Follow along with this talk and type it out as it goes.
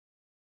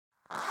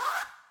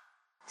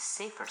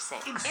safer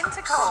sex,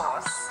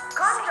 intercourse,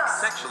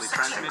 condoms, sexually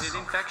transmitted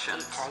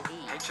infections,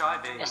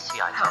 HIV,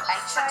 STI HIV,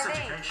 tests,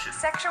 education,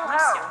 sexual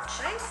health,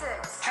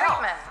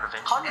 treatment,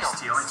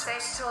 prevention,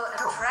 sexual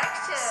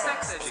attraction,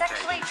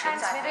 sexually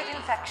transmitted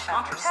infection,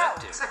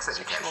 contraceptives,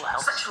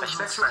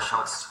 sexual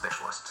health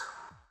specialist.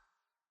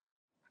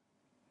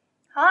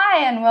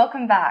 Hi and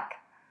welcome back.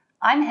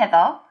 I'm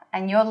Heather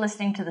and you're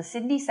listening to the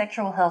Sydney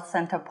Sexual Health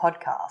Centre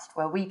podcast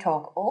where we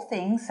talk all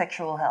things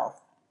sexual health.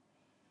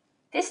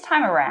 This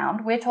time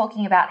around we're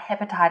talking about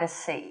hepatitis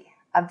C,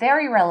 a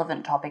very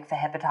relevant topic for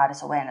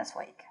Hepatitis Awareness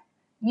Week.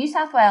 New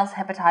South Wales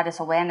Hepatitis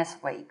Awareness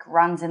Week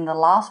runs in the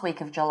last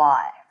week of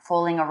July,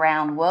 falling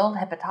around World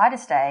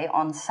Hepatitis Day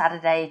on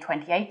Saturday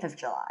 28th of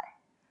July.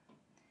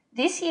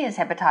 This year's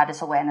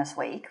Hepatitis Awareness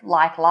Week,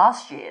 like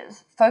last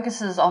year's,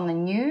 focuses on the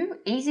new,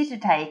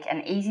 easy-to-take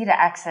and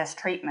easy-to-access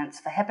treatments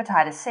for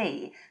hepatitis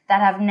C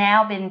that have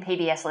now been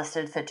PBS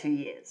listed for 2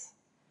 years.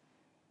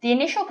 The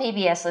initial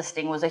PBS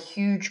listing was a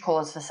huge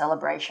cause for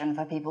celebration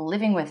for people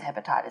living with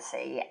hepatitis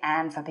C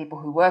and for people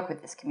who work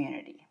with this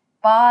community.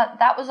 But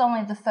that was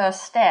only the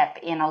first step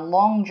in a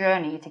long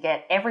journey to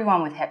get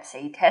everyone with Hep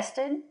C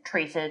tested,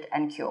 treated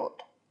and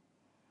cured.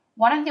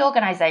 One of the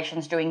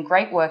organisations doing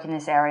great work in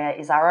this area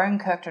is our own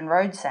Kirkton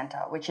Road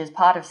Centre, which is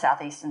part of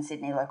South Eastern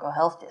Sydney Local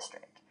Health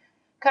District.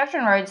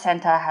 Kirkton Road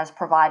Centre has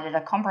provided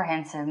a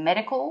comprehensive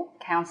medical,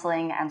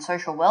 counselling and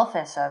social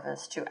welfare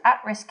service to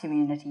at-risk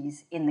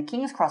communities in the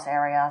Kings Cross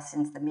area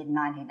since the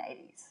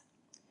mid-1980s.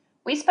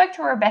 We spoke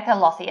to Rebecca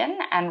Lothian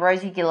and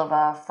Rosie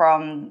Gilliver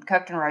from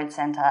Kirkton Road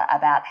Centre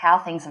about how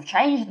things have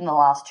changed in the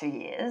last 2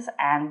 years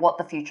and what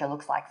the future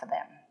looks like for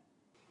them.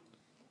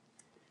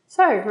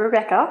 So,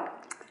 Rebecca,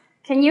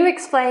 can you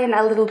explain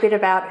a little bit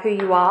about who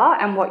you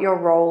are and what your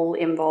role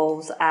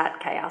involves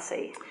at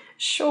KRC?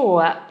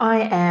 Sure.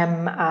 I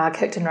am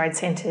Kirkton Road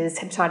Centre's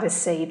Hepatitis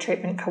C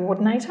Treatment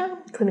Coordinator,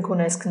 Clinical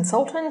Nurse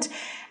Consultant,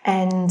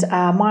 and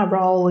my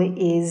role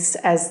is,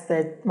 as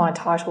my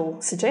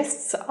title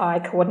suggests, I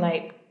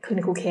coordinate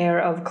clinical care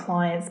of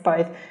clients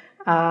both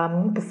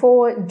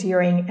before,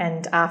 during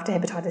and after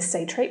hepatitis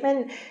C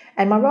treatment.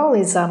 And my role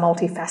is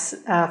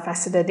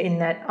multifaceted in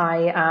that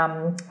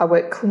I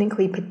work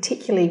clinically,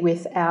 particularly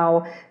with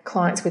our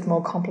clients with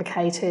more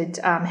complicated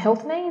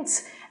health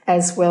needs,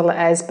 as well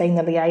as being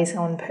the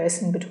liaison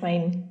person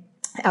between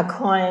our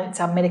clients,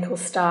 our medical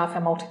staff,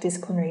 our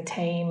multidisciplinary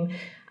team,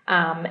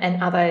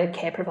 and other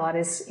care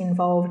providers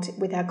involved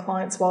with our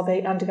clients while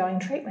they're undergoing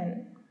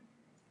treatment.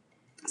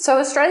 So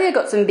Australia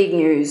got some big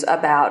news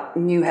about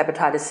new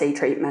hepatitis C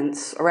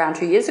treatments around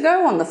 2 years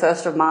ago on the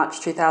 1st of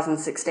March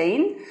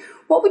 2016.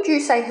 What would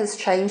you say has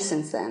changed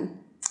since then?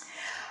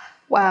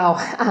 Wow,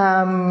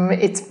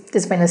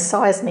 there's been a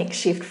seismic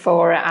shift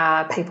for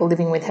people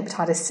living with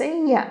hepatitis C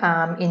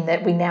in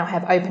that we now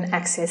have open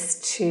access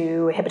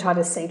to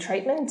hepatitis C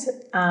treatment.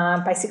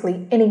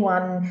 Basically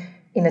anyone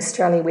in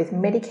Australia with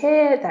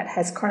Medicare that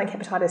has chronic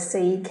hepatitis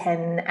C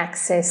can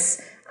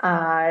access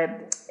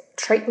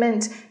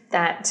treatment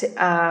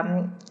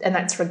and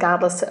that's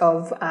regardless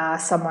of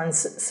someone's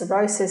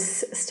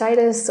cirrhosis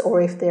status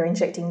or if they're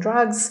injecting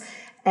drugs.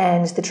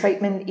 And the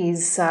treatment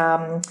is,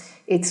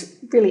 it's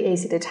really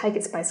easy to take.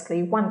 It's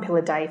basically 1 pill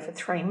a day for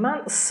 3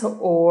 months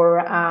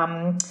or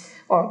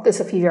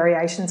there's a few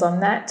variations on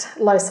that.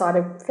 Low side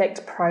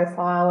effect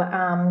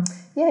profile.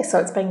 So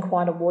it's been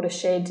quite a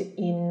watershed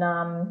in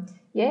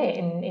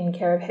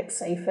care of Hep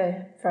C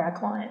for our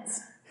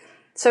clients.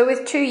 So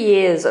with 2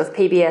 years of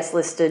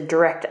PBS-listed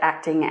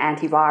direct-acting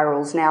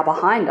antivirals now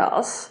behind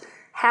us,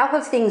 how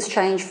have things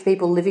changed for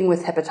people living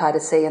with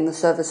hepatitis C and the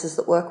services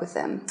that work with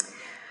them?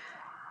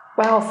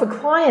 Well, for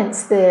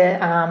clients, the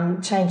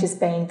change has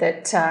been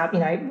that,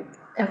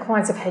 our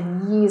clients have had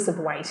years of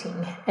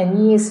waiting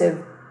and years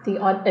of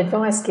the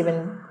advice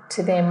given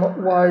to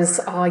them was,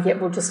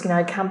 we'll just,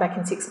 come back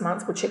in 6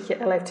 months, we'll check your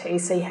LFT,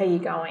 see how you're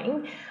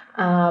going.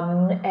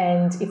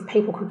 And if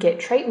people could get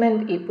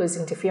treatment, it was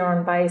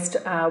interferon-based,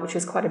 which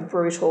was quite a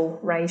brutal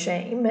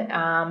regime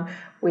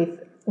with,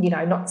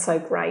 not so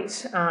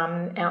great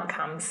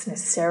outcomes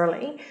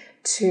necessarily,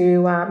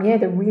 to,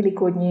 the really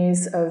good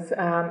news of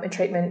a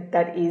treatment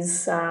that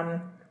is, so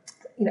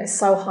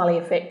highly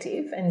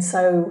effective and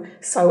so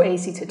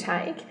easy to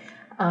take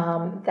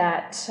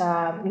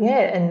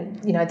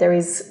there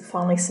is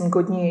finally some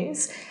good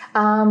news.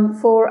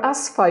 For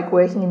us folk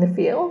working in the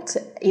field,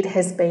 it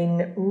has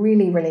been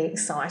really, really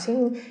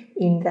exciting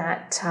in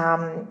that,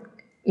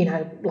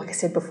 like I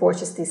said before, it's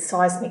just this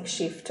seismic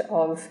shift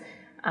of,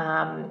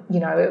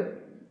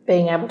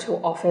 being able to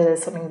offer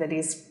something that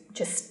is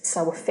just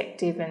so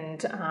effective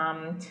and,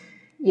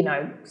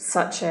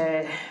 such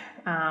a,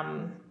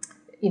 a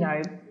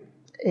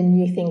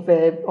new thing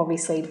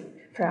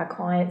for our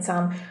clients.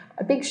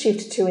 A big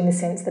shift too in the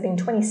sense that in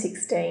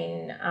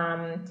 2016,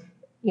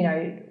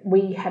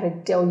 we had a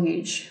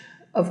deluge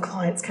of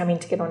clients coming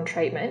to get on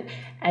treatment,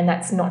 and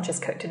that's not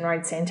just Kirkton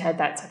Road Centre.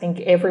 That's I think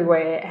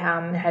everywhere.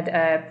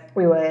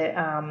 We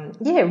were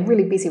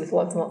really busy with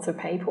lots and lots of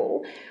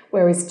people.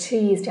 Whereas 2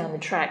 years down the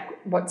track,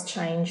 what's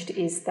changed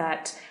is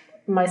that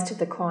most of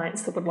the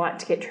clients that would like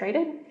to get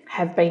treated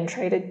have been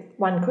treated,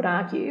 one could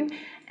argue.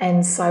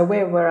 And so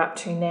where we're up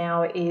to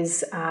now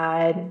is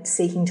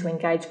seeking to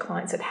engage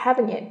clients that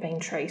haven't yet been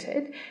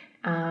treated,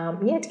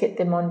 to get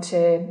them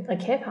onto a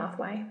care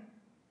pathway.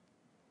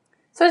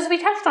 So as we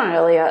touched on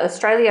earlier,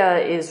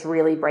 Australia is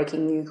really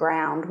breaking new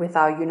ground with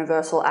our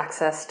universal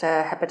access to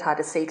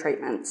hepatitis C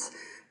treatments.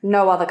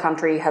 No other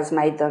country has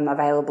made them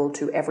available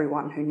to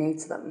everyone who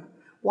needs them.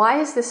 Why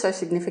is this so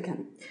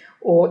significant?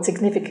 Or it's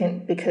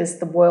significant because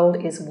the world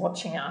is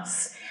watching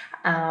us.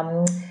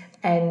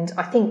 And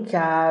I think,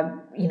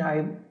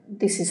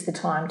 this is the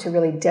time to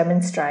really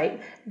demonstrate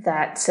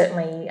that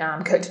certainly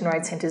Kirkton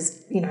Road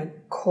Centre's,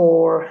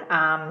 core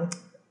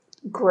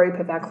group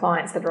of our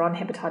clients that are on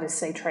hepatitis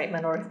C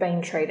treatment or have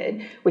been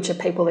treated, which are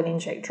people that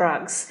inject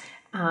drugs,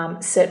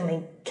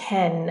 certainly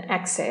can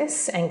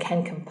access and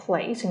can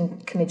complete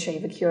and can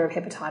achieve a cure of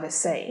hepatitis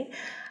C,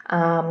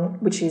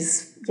 which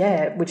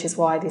is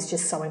why it is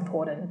just so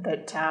important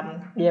that,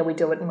 we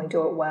do it and we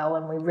do it well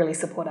and we really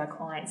support our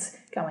clients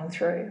going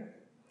through.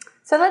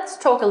 So let's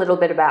talk a little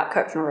bit about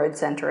Kirkton Road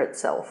Centre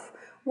itself.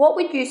 What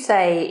would you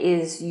say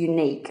is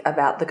unique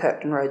about the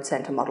Kirkton Road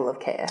Centre model of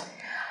care?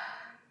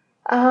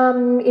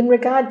 In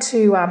regard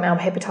to our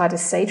hepatitis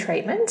C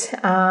treatment,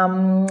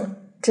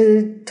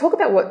 to talk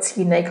about what's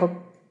unique,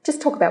 I'll just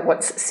talk about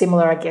what's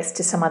similar, I guess,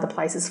 to some other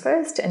places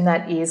first, and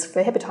that is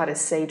for hepatitis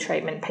C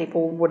treatment,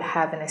 people would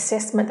have an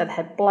assessment, that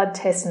have blood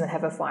tests and that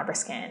have a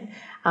FibroScan,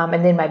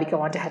 and then maybe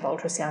go on to have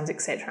ultrasounds,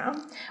 etc.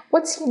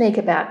 What's unique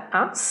about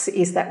us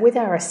is that with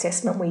our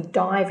assessment, we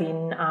dive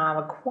in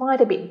quite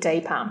a bit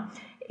deeper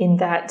in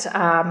that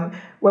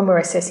when we're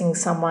assessing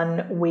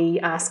someone, we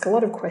ask a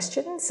lot of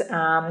questions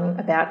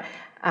about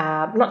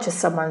not just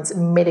someone's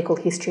medical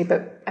history,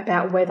 but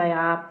about where they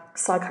are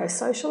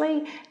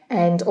psychosocially,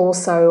 and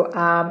also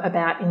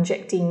about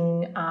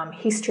injecting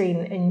history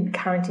and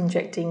current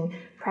injecting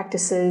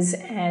practices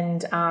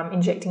and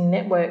injecting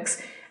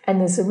networks. And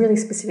there's a really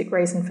specific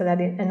reason for that,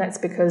 and that's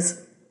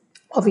because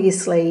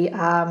obviously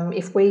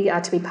if we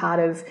are to be part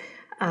of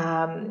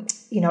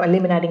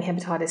eliminating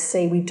hepatitis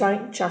C, we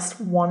don't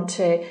just want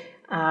to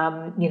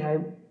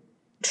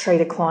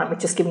treat a client with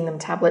just giving them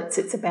tablets.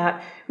 It's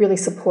about really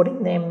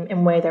supporting them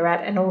and where they're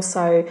at, and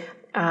also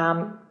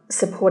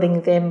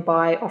supporting them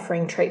by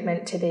offering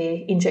treatment to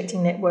their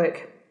injecting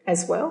network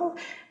as well.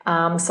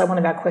 So one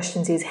of our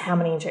questions is, how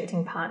many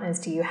injecting partners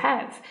do you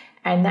have?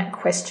 And that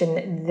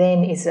question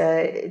then is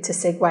a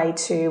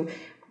segue to,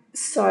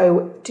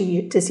 so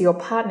does your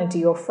partner, do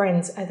your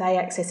friends, are they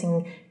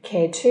accessing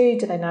care too?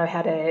 Do they know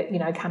how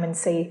to, come and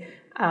see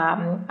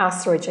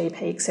us or a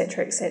GP,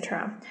 etc.,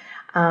 etc.?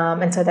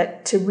 And so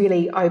that to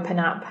really open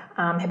up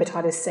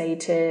hepatitis C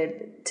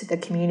to the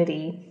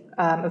community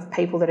of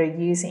people that are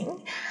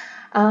using.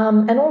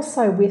 And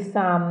also with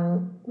our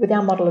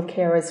model of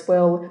care as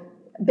well,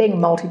 being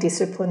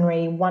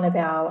multidisciplinary, one of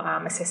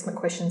our assessment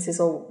questions is,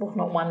 or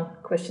not one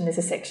question, there's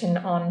a section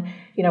on,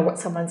 what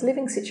someone's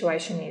living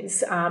situation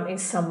is.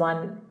 Is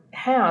someone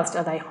housed?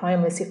 Are they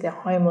homeless? If they're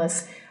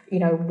homeless,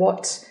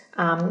 what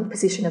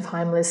position of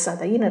homeless are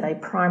they in? Are they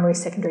primary,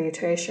 secondary or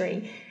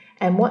tertiary?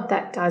 And what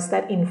that does,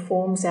 that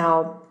informs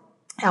our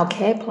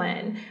care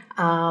plan.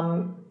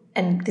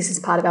 And this is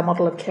part of our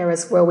model of care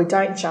as well. We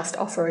don't just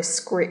offer a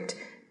script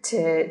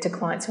to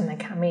clients when they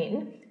come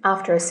in.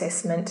 After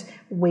assessment,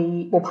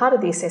 part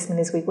of the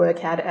assessment is we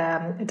work out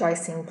a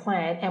dosing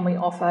plan and we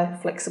offer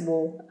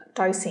flexible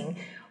dosing.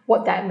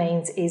 What that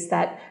means is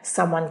that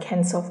someone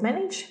can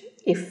self-manage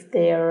if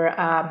they're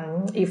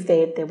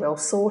well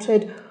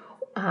sorted.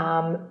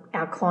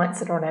 Our clients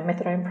that are on our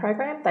methadone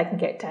program, they can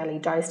get daily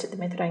dosed at the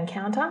methadone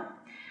counter.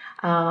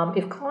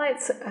 If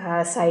clients,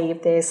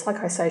 if they're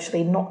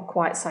psychosocially not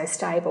quite so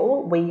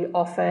stable, we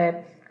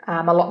offer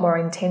a lot more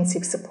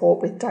intensive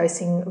support with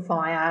dosing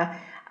via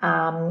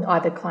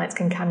either clients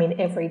can come in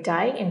every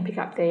day and pick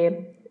up their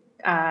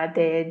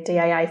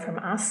DAA from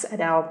us at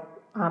our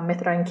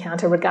methadone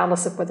counter,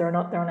 regardless of whether or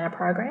not they're on our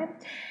program.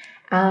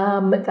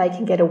 They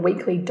can get a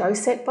weekly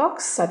dose set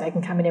box, so they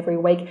can come in every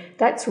week.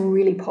 That's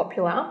really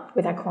popular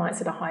with our clients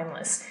that are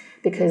homeless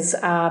because,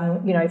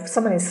 if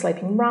someone is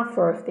sleeping rough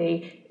or if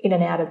they're in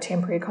and out of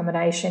temporary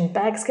accommodation,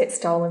 bags get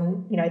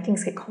stolen,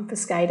 things get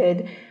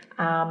confiscated,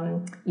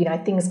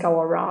 things go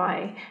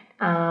awry.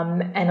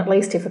 And at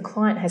least if a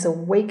client has a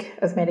week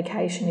of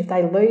medication, if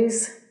they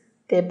lose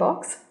their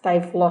box,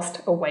 they've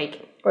lost a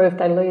week. Or if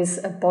they lose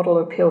a bottle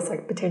of pills, they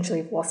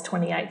potentially have lost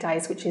 28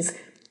 days, which is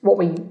what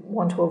we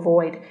want to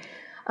avoid.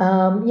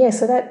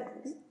 So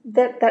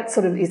that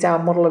sort of is our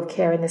model of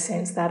care in the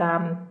sense that,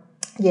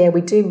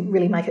 we do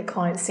really make it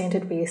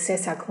client-centred. We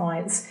assess our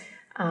clients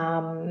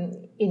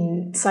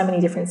in so many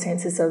different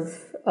senses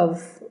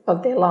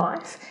of their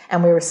life,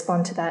 and we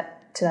respond to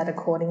that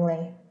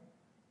accordingly.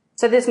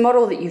 So this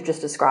model that you've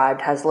just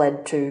described has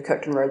led to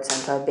Kirkton Road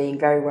Centre being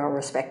very well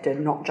respected,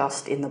 not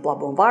just in the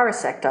bloodborne virus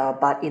sector,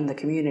 but in the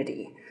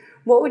community.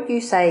 What would you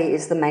say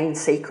is the main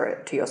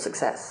secret to your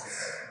success?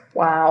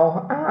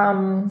 Wow.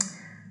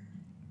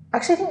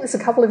 Actually, I think there's a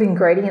couple of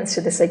ingredients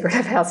to the secret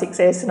of our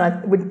success, and I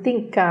would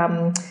think,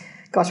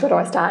 Gosh, where do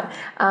I start?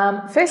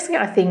 Firstly,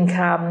 I think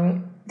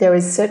there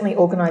is certainly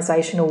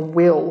organisational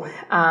will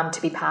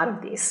to be part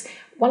of this.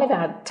 One of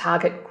our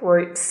target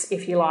groups,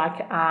 if you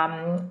like,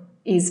 are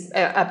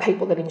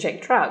people that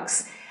inject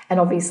drugs. And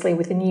obviously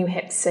with the new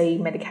Hep C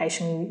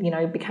medication,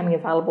 becoming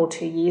available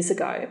 2 years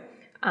ago,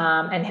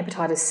 and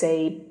hepatitis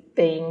C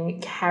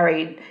being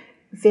carried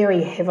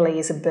very heavily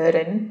as a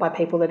burden by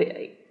people that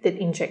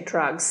inject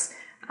drugs,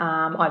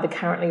 either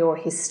currently or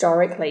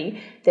historically,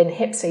 then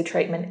Hep C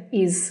treatment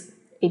is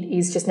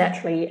just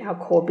naturally our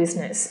core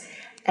business.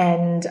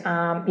 And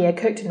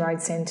Kirkton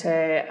Road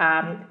Centre,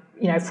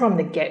 from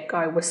the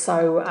get-go was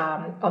so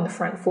on the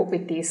front foot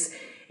with this,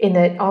 in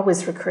that I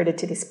was recruited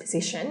to this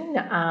position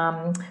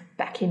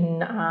back in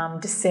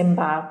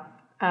December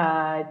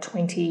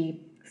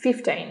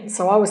 2015.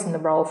 So I was in the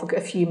role for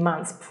a few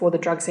months before the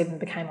drugs even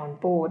became on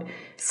board,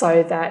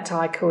 so that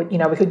I could,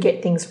 we could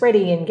get things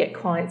ready and get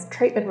clients'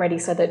 treatment ready,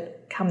 so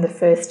that come the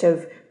 1st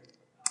of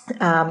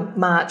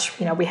March,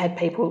 we had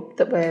people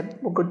that were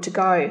good to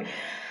go.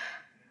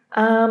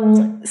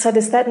 So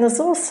there's that, and there's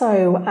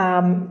also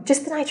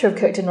just the nature of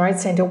Kirkton Road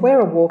Centre.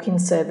 We're a walk-in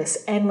service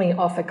and we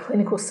offer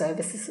clinical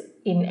services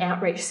in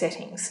outreach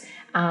settings.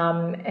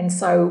 And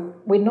so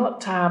we're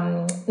not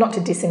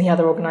to diss any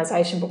other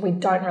organisation, but we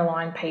don't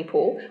rely on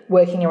people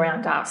working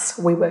around us.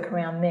 We work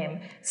around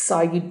them.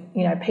 So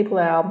people,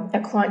 our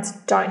clients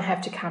don't have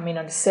to come in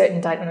on a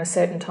certain date on a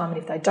certain time, and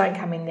if they don't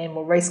come in, then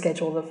we'll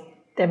reschedule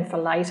them for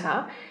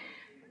later.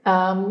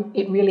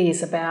 It really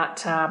is about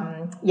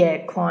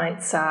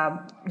clients.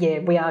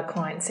 We are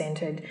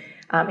client-centred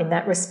in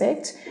that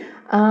respect.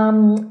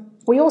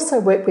 We also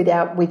work with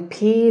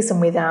peers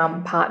and with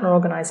partner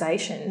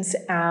organisations,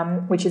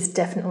 which is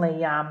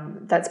definitely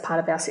that's part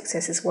of our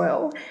success as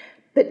well.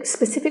 But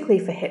specifically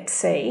for Hep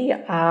C,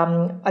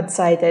 I'd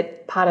say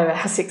that part of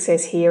our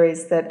success here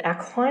is that our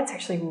clients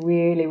actually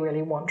really,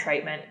 really want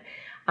treatment.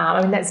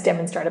 That's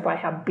demonstrated by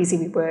how busy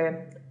we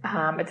were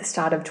at the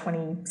start of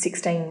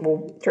 2016,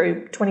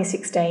 through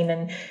 2016,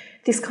 and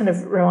this kind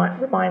of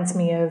reminds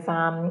me of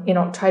in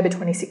October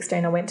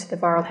 2016, I went to the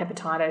viral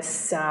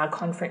hepatitis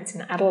conference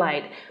in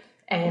Adelaide,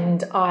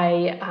 and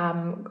I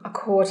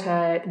caught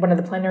one of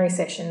the plenary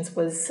sessions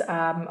was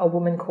a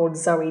woman called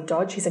Zoe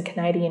Dodge. She's a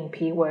Canadian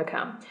peer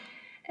worker,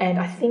 and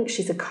I think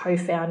she's a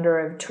co-founder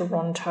of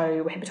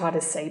Toronto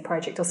Hepatitis C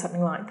Project or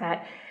something like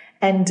that.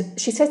 And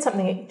she said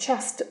something that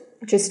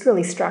just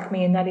really struck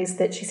me, and that is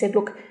that she said,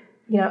 look,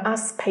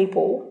 us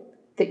people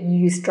that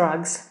use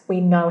drugs, we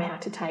know how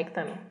to take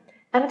them.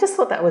 And I just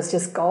thought that was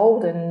just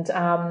gold. And,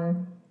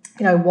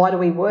 why do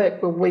we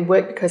work? Well, we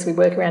work because we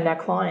work around our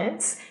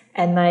clients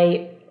and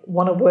they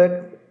want to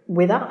work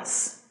with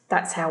us.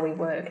 That's how we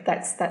work.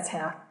 That's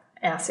how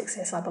our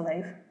success, I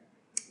believe.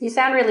 You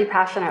sound really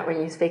passionate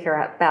when you speak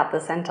about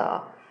the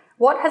centre.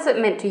 What has it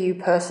meant to you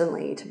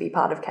personally to be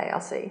part of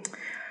KRC?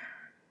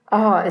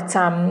 Oh,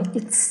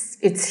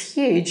 it's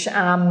huge.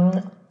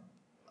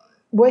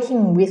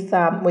 Working with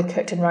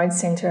Kirkton Road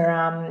Centre,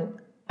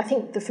 I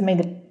think for me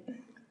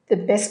the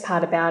best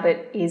part about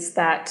it is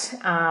that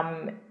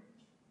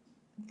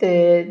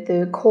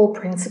the core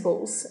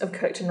principles of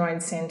Kirkton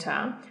Road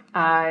Centre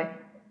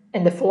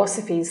and the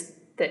philosophies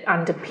that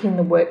underpin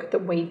the work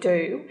that we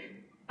do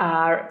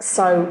are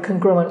so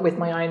congruent with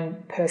my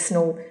own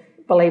personal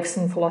beliefs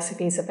and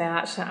philosophies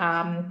about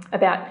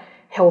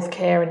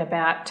healthcare and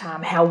about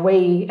how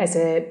we as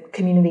a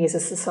community, as a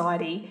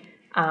society,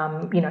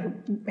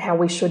 how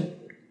we should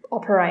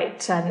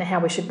operate and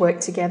how we should work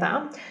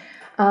together.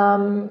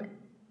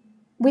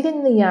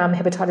 Within the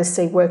hepatitis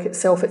C work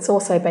itself, it's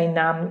also been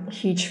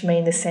huge for me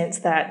in the sense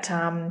that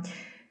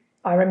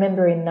I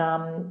remember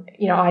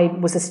I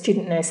was a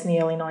student nurse in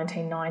the early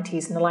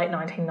 1990s. In the late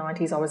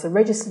 1990s, I was a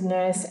registered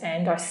nurse,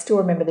 and I still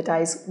remember the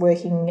days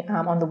working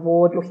on the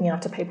ward, looking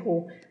after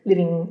people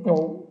living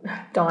or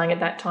dying at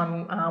that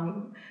time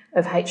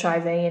of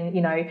HIV, and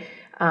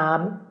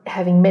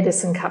having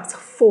medicine cups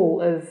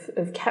full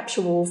of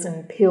capsules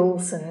and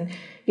pills, and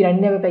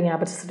never being able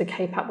to sort of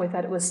keep up with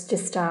that. It was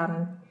just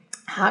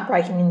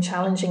heartbreaking and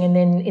challenging. And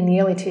then in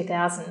the early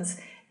 2000s,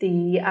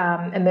 the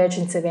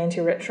emergence of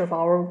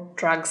antiretroviral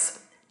drugs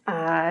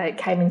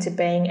came into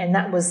being, and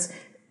that was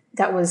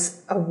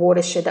a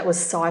watershed, that was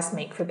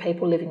seismic for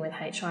people living with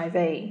HIV.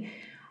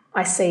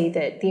 I see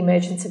that the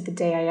emergence of the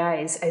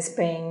DAAs as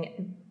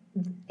being,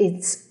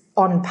 it's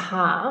on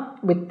par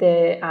with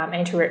the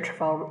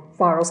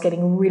antiretrovirals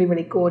getting really,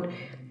 really good,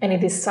 and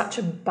it is such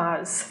a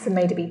buzz for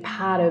me to be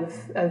part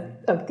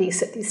of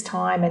this at this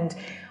time. And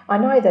I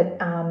know that,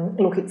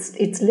 look,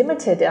 it's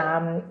limited,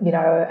 and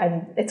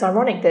it's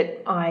ironic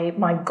that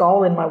my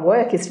goal in my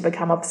work is to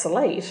become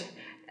obsolete,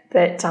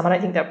 but I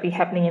don't think that'll be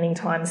happening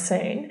anytime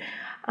soon.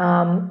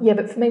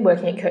 But for me,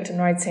 working at Kirkton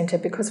Road Centre,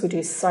 because we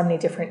do so many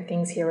different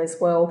things here as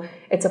well,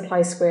 it's a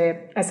place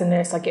where, as a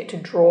nurse, I get to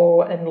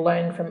draw and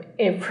learn from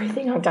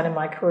everything I've done in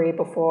my career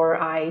before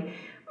I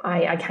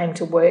came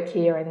to work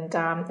here,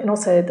 and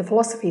also the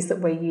philosophies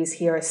that we use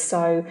here are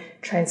so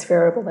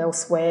transferable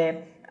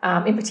elsewhere.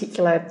 In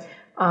particular,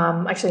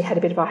 actually had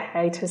a bit of a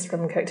hiatus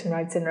from Kirkton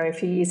Road Centre a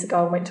few years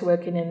ago and went to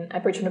work in an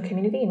Aboriginal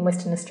community in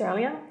Western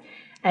Australia.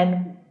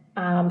 And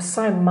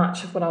so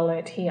much of what I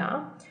learnt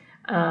here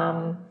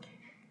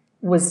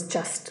was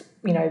just,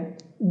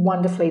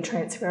 wonderfully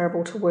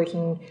transferable to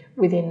working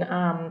within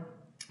a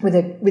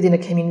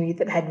community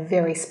that had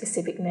very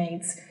specific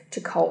needs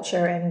to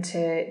culture and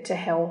to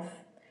health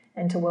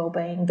and to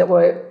well-being, that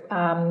were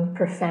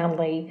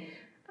profoundly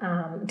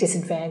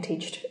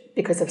disadvantaged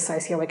because of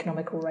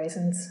socioeconomical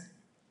reasons.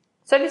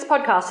 So this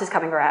podcast is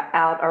coming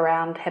out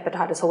around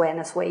Hepatitis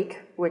Awareness Week,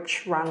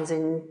 which runs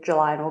in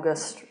July and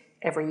August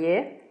every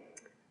year.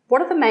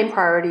 What are the main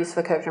priorities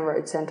for Kirkton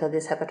Road Centre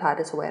this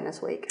Hepatitis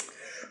Awareness Week?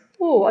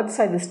 Oh, I'd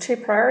say there's two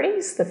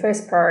priorities. The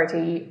first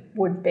priority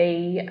would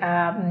be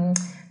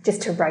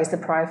just to raise the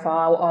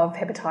profile of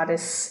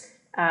hepatitis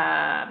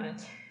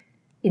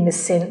in the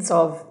sense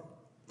of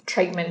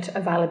treatment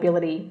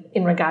availability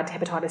in regard to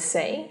hepatitis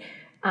C.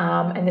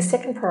 And the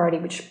second priority,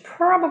 which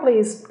probably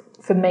is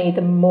for me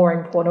the more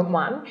important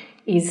one,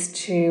 is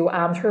to,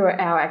 through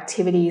our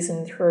activities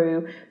and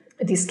through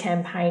this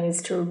campaign,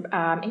 is to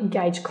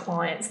engage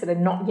clients that are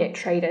not yet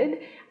treated,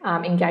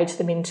 engage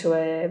them into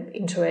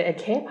a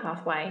care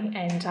pathway,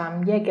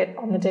 and get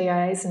on the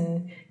DAs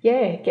and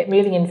get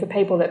moving in for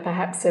people that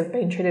perhaps have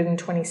been treated in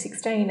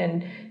 2016,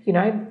 and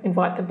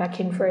invite them back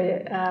in for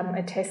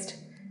a test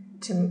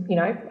to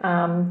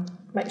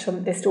make sure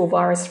that they're still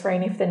virus free,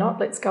 and if they're not,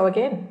 let's go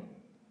again.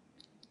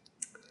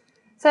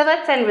 So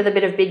let's end with a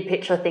bit of big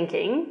picture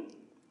thinking.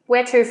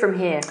 Where to from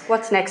here?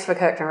 What's next for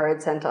Kirkton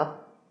Road Centre?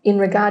 In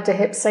regard to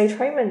Hep C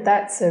treatment,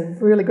 that's a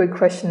really good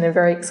question, a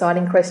very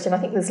exciting question. I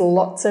think there's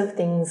lots of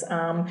things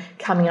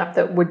coming up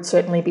that would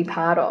certainly be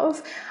part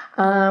of.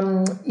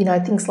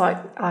 Things like,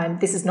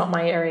 this is not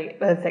my area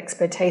of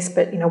expertise,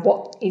 but,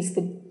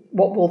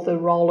 what will the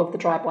role of the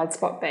dry blood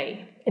spot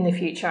be in the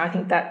future? I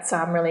think that's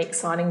really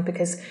exciting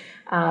because,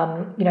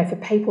 for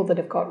people that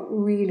have got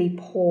really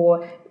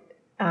poor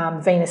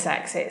venous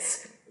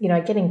access,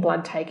 getting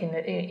blood taken,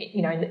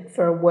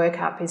 for a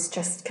workup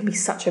can be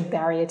such a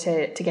barrier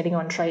to getting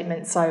on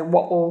treatment. So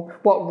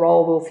what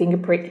role will finger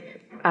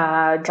prick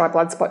dry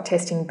blood spot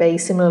testing be?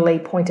 Similarly,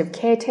 point of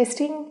care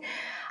testing.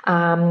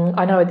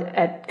 I know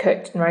at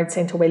Kirkton Road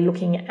Centre we're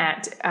looking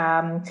at,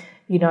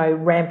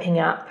 ramping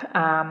up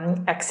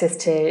access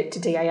to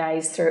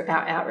DAAs through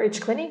our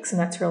outreach clinics, and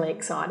that's really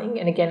exciting.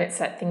 And again, it's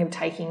that thing of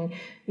taking,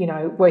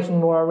 working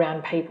more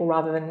around people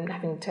rather than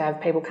having to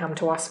have people come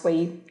to us.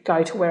 We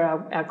go to where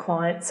our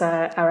clients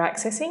are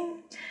accessing.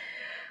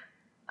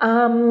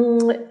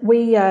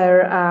 We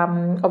are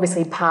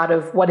obviously part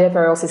of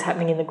whatever else is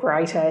happening in the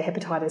greater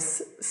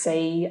hepatitis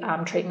C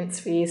treatment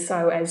sphere.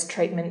 So as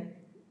treatment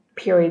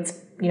periods,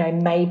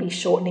 may be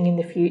shortening in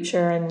the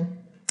future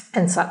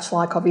and such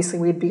like, obviously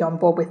we'd be on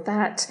board with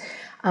that.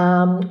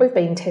 We've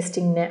been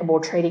testing now, or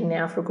treating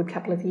now, for a good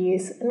couple of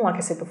years. And like I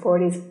said before,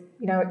 it is,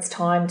 it's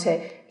time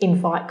to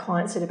invite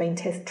clients that have been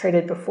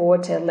treated before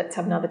to let's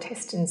have another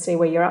test and see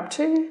where you're up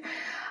to.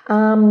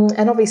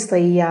 And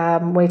obviously,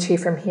 where to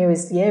from here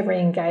is,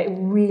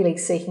 really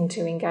seeking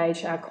to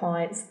engage our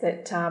clients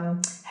that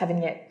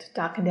haven't yet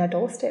darkened our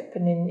doorstep,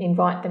 and then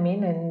invite them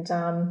in and,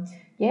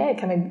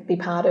 come and be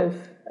part of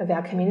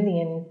our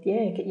community and,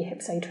 get your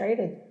Hep C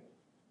treated.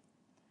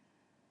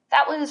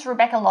 That was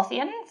Rebecca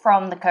Lothian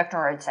from the Kirkton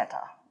Road Centre.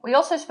 We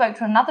also spoke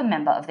to another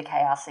member of the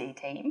KRC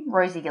team,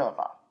 Rosie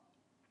Gilliver.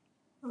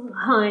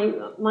 Hi,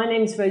 my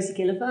name is Rosie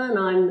Gilliver and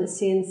I'm the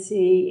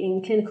CNC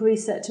in Clinical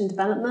Research and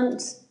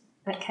Development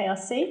at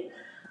KRC.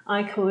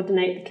 I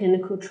coordinate the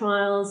clinical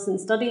trials and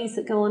studies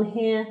that go on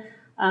here,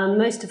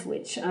 most of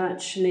which are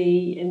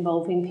actually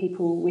involving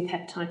people with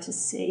hepatitis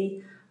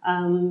C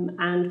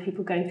and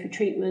people going through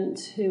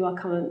treatment who are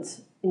current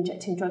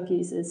injecting drug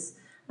users,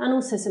 and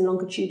also some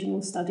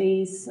longitudinal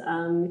studies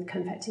with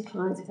co-infected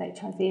clients with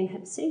HIV and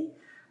Hep C.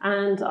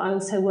 And I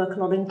also work a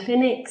lot in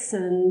clinics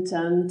and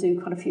do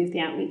quite a few of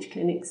the outreach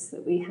clinics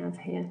that we have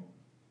here.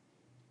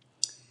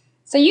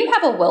 So you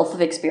have a wealth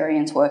of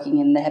experience working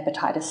in the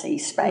hepatitis C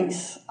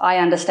space. I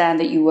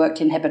understand that you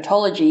worked in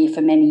hepatology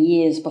for many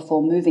years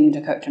before moving to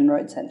Kirkton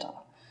Road Centre.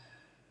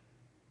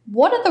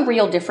 What are the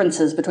real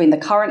differences between the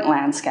current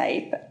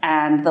landscape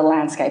and the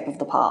landscape of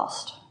the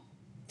past?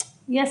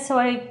 Yes, so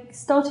I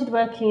started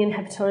working in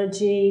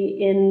hepatology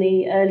in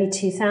the early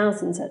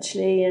 2000s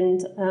actually,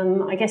 and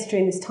I guess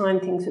during this time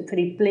things were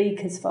pretty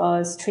bleak as far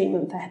as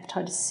treatment for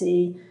hepatitis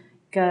C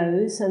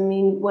goes. I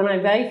mean, when I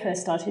very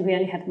first started, we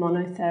only had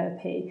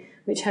monotherapy,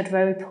 which had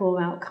very poor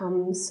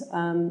outcomes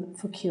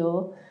for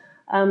cure.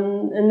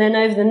 And then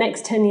over the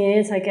next 10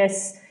 years, I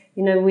guess,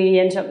 we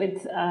ended up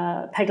with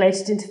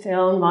pegylated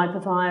interferon,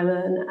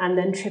 ribavirin, and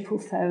then triple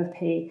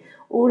therapy,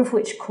 all of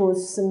which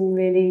caused some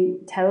really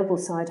terrible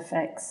side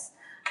effects.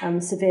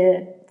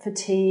 Severe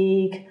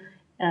fatigue,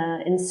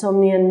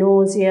 insomnia,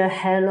 nausea,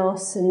 hair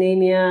loss,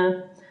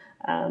 anemia,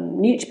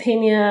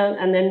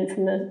 neutropenia, and then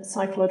from a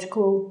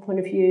psychological point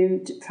of view,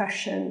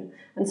 depression,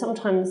 and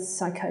sometimes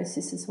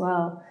psychosis as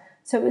well.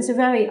 So it was a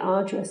very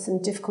arduous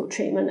and difficult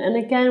treatment. And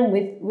again,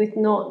 with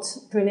not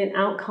brilliant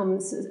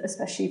outcomes,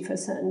 especially for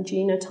certain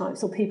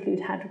genotypes or people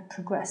who'd had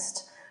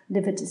progressed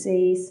liver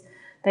disease.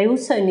 They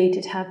also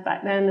needed to have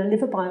back then a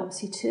liver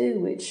biopsy too,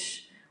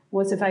 which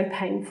was a very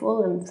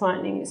painful and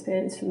frightening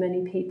experience for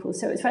many people.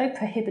 So it was very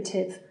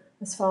prohibitive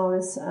as far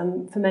as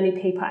for many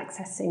people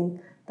accessing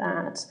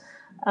that.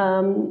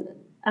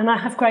 And I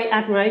have great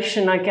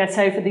admiration, I guess,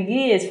 over the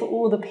years for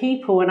all the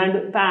people, when I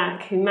look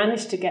back, who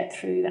managed to get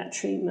through that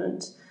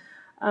treatment.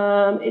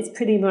 It's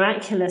pretty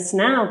miraculous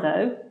now,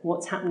 though,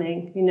 what's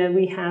happening. You know,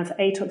 we have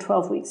 8 or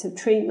 12 weeks of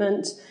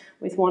treatment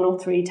with 1 or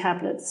 3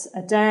 tablets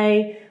a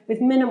day,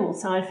 with minimal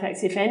side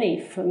effects, if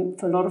any, for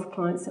a lot of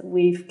clients that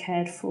we've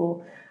cared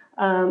for.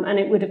 And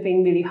it would have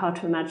been really hard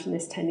to imagine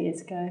this 10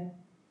 years ago.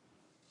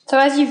 So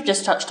as you've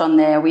just touched on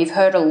there, we've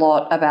heard a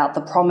lot about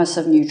the promise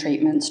of new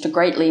treatments to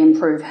greatly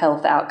improve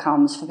health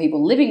outcomes for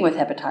people living with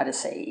hepatitis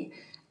C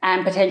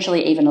and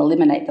potentially even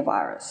eliminate the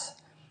virus.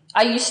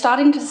 Are you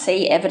starting to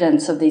see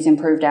evidence of these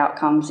improved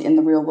outcomes in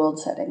the real world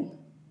setting?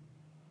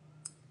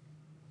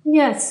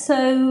 Yes,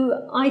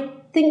 so I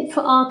think for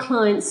our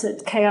clients at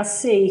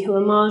KRC who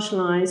are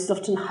marginalised,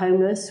 often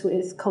homeless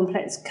with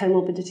complex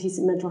comorbidities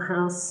in mental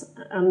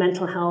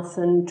health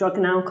and drug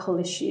and alcohol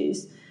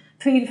issues,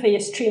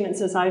 previous treatments,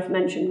 as I've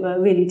mentioned,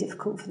 were really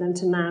difficult for them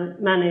to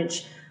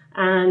manage.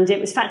 And it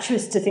was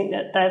fatuous to think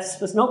that this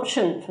was an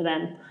option for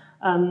them.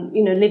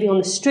 Living on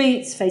the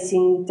streets,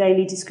 facing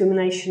daily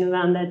discrimination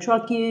around their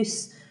drug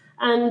use,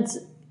 and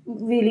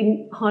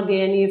really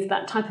hardly any of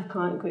that type of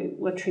client group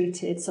were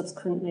treated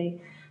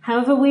subsequently.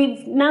 However,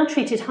 we've now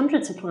treated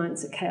hundreds of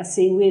clients at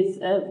KRC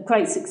with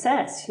great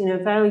success,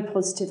 very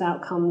positive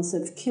outcomes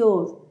of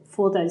cure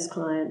for those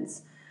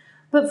clients.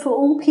 But for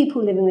all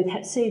people living with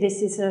Hep C,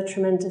 this is a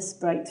tremendous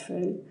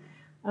breakthrough.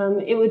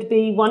 It would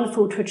be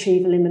wonderful to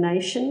achieve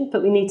elimination,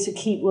 but we need to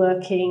keep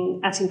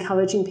working at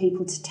encouraging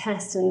people to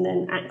test and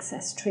then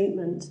access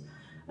treatment.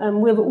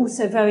 We're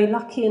also very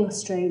lucky in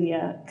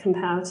Australia,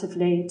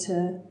 comparatively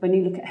to when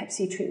you look at Hep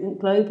C treatment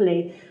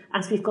globally,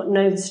 as we've got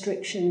no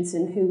restrictions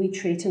in who we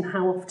treat and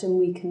how often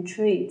we can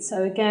treat.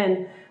 So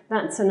again,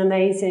 that's an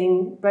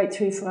amazing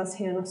breakthrough for us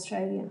here in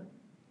Australia.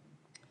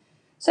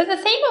 So the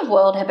theme of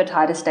World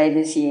Hepatitis Day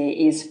this year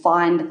is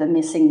Find the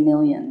Missing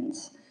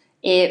Millions.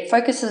 It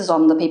focuses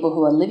on the people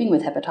who are living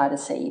with hepatitis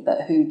C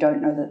but who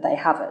don't know that they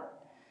have it.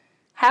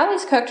 How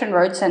is Kirkton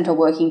Road Centre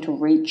working to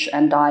reach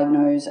and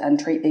diagnose and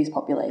treat these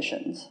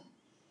populations?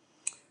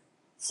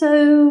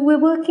 So we're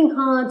working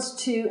hard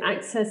to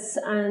access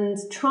and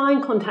try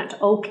and contact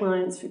old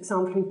clients, for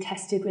example, who've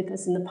tested with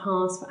us in the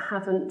past but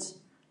haven't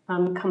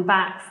come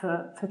back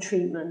for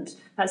treatment.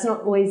 That's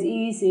not always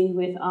easy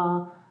with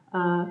our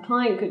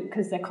client group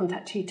because their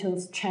contact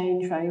details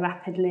change very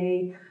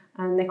rapidly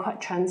and they're quite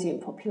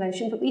transient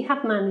population, but we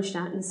have managed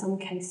that in some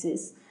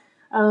cases.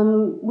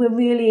 We're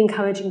really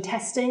encouraging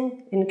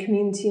testing in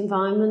community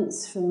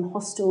environments, from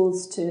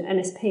hostels to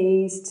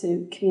NSPs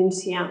to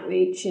community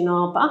outreach in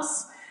our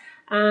bus,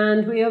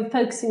 and we are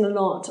focusing a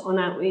lot on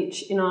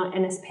outreach in our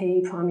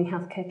NSP primary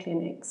healthcare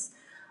clinics.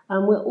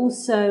 We're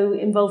also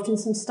involved in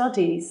some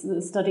studies, the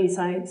studies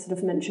I sort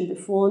of mentioned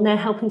before, and they're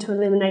helping to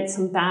eliminate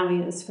some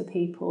barriers for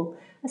people,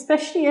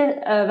 especially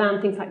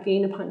around things like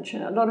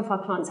venipuncture. A lot of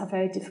our clients have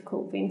very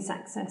difficult venous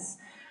access.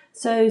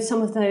 So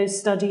some of those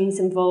studies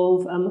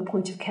involve a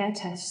point-of-care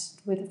test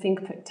with a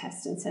finger prick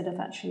test instead of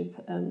actually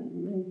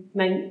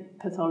main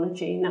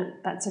pathology, and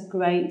that's a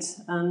great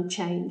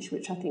change,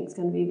 which I think is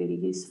going to be really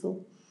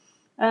useful.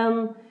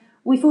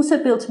 We've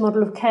also built a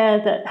model of care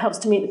that helps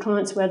to meet the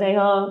clients where they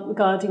are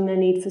regarding their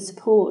need for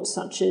support,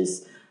 such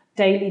as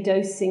daily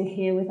dosing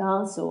here with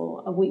us,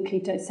 or a weekly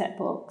dosette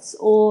box,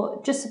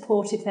 or just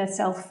support if they're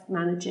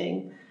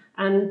self-managing.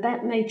 And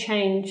that may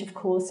change, of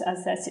course,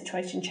 as their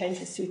situation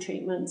changes through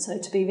treatment, so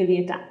to be really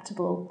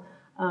adaptable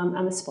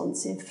and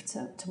responsive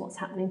to what's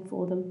happening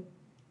for them.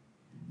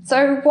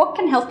 So what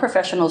can health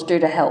professionals do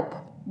to help?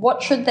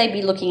 What should they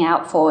be looking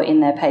out for in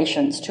their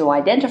patients to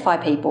identify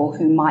people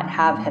who might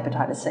have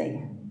hepatitis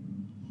C?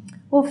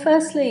 Well,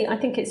 firstly, I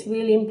think it's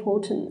really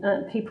important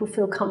that people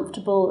feel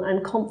comfortable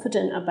and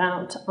confident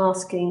about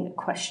asking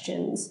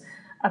questions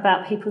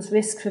about people's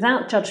risks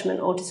without judgment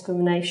or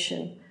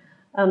discrimination.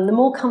 The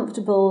more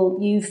comfortable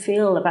you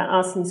feel about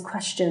asking these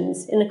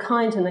questions in a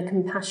kind and a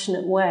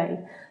compassionate way,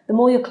 the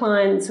more your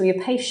clients or your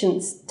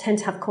patients tend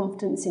to have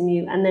confidence in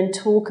you and then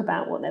talk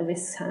about what their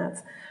risks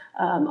have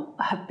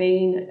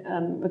been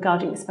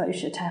regarding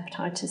exposure to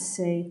hepatitis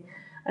C.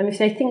 If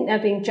they think they're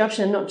being judged,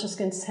 they're not just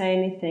going to say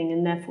anything,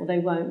 and therefore they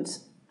won't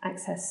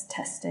access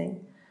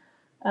testing.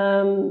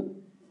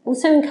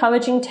 Also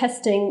encouraging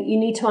testing, you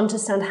need to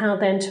understand how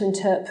then to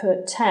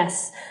interpret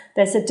tests.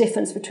 There's a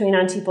difference between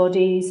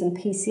antibodies and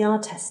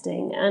PCR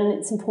testing, and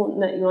it's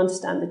important that you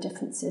understand the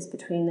differences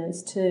between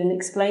those two and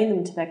explain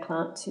them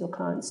to your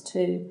clients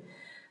too.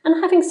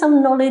 And having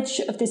some knowledge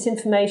of this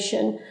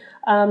information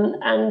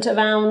and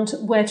around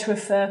where to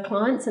refer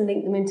clients and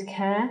link them into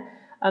care.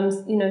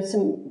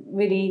 Some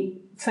really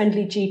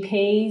friendly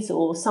GPs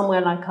or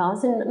somewhere like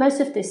ours. And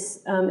most of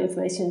this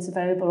information is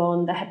available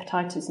on the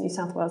Hepatitis New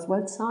South Wales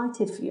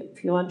website if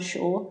you're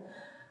unsure.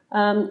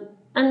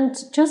 And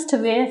just to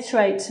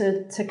reiterate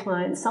to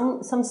clients,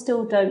 some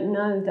still don't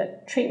know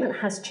that treatment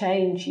has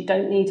changed. You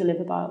don't need a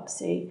liver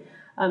biopsy.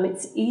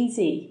 It's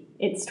easy.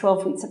 It's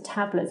 12 weeks of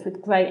tablets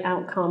with great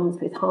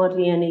outcomes, with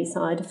hardly any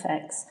side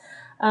effects.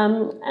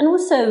 And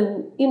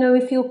also,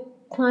 if your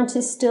client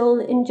is still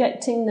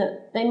injecting,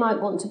 that they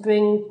might want to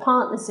bring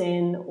partners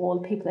in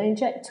or people they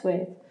inject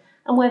with,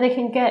 and where they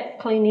can get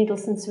clean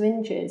needles and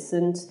syringes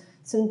and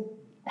some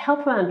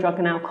help around drug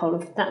and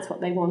alcohol if that's what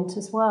they want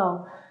as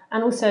well.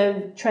 And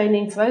also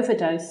training for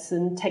overdose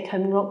and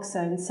take-home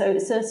naloxone. So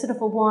it's a sort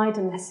of a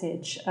wider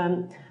message,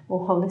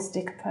 more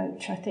holistic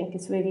approach, I think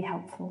is really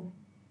helpful.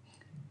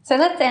 So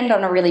let's end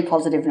on a really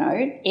positive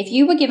note. If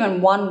you were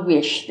given one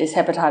wish this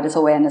Hepatitis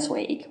Awareness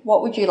Week,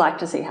 what would you like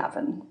to see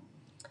happen?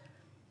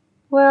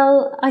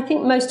 Well, I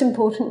think most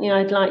importantly,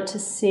 I'd like to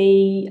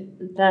see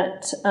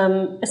that,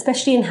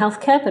 especially in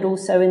healthcare, but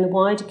also in the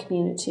wider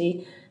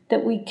community,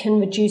 that we can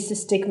reduce the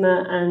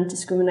stigma and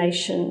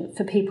discrimination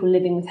for people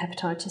living with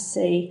hepatitis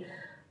C.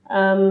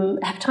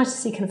 Hepatitis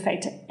C can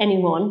affect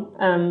anyone,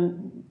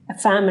 a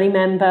family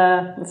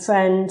member, a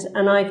friend,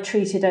 and I've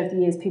treated over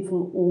the years people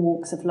from all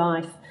walks of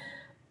life.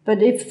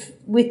 But if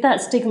with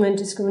that stigma and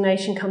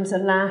discrimination comes a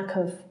lack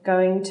of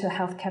going to a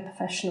healthcare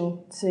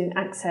professional to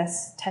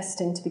access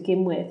testing to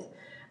begin with,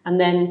 and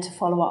then to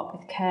follow up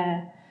with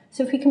care.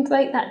 So if we can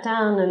break that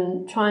down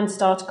and try and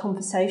start a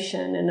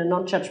conversation in a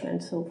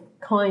non-judgmental,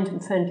 kind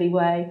and friendly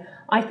way,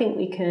 I think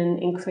we can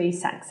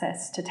increase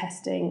access to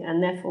testing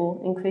and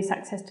therefore increase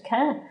access to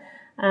care.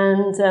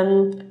 And,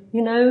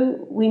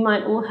 we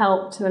might all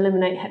help to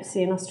eliminate Hep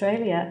C in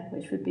Australia,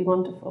 which would be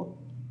wonderful.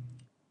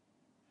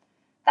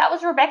 That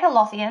was Rebecca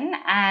Lothian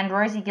and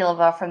Rosie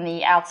Gilliver from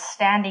the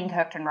outstanding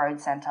Kirkton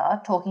Road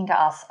Centre talking to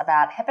us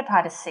about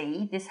Hepatitis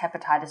C this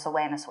Hepatitis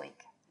Awareness Week.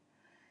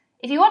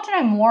 If you want to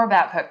know more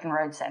about Kirkton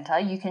Road Centre,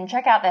 you can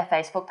check out their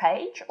Facebook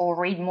page or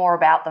read more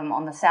about them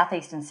on the South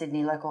Eastern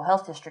Sydney Local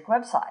Health District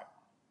website.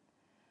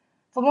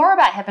 For more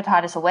about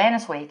Hepatitis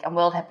Awareness Week and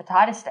World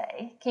Hepatitis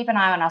Day, keep an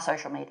eye on our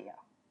social media.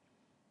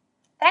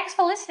 Thanks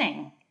for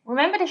listening.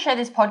 Remember to share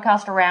this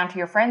podcast around to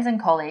your friends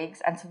and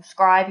colleagues and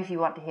subscribe if you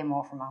want to hear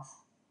more from us.